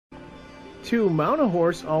to mount a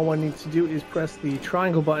horse, all one needs to do is press the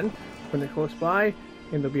triangle button when they're close by,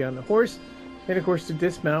 and they'll be on the horse. And of course, to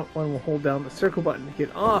dismount, one will hold down the circle button to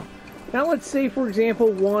get off. Now let's say, for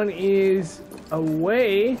example, one is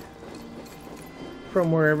away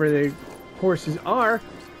from wherever the horses are.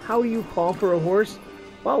 How do you call for a horse?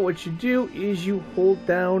 Well, what you do is you hold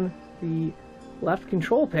down the left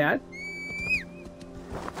control pad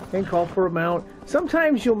and call for a mount.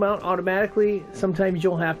 Sometimes you'll mount automatically, sometimes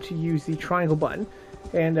you'll have to use the triangle button.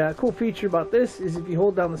 And a cool feature about this is if you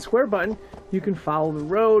hold down the square button, you can follow the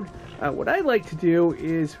road. What I like to do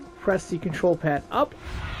is press the control pad up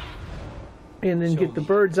and then get the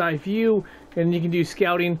bird's eye view, and you can do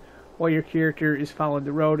scouting while your character is following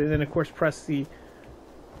the road, and then of course press the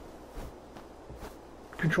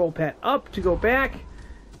control pad up to go back.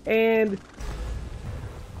 And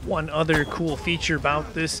one other cool feature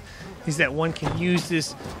about this is that one can use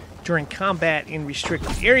this during combat in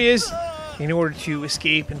restricted areas in order to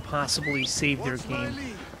escape and possibly save their game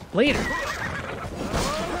later.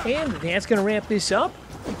 And that's going to wrap this up.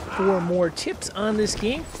 For more tips on this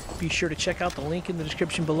game, be sure to check out the link in the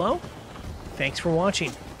description below. Thanks for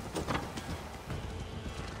watching.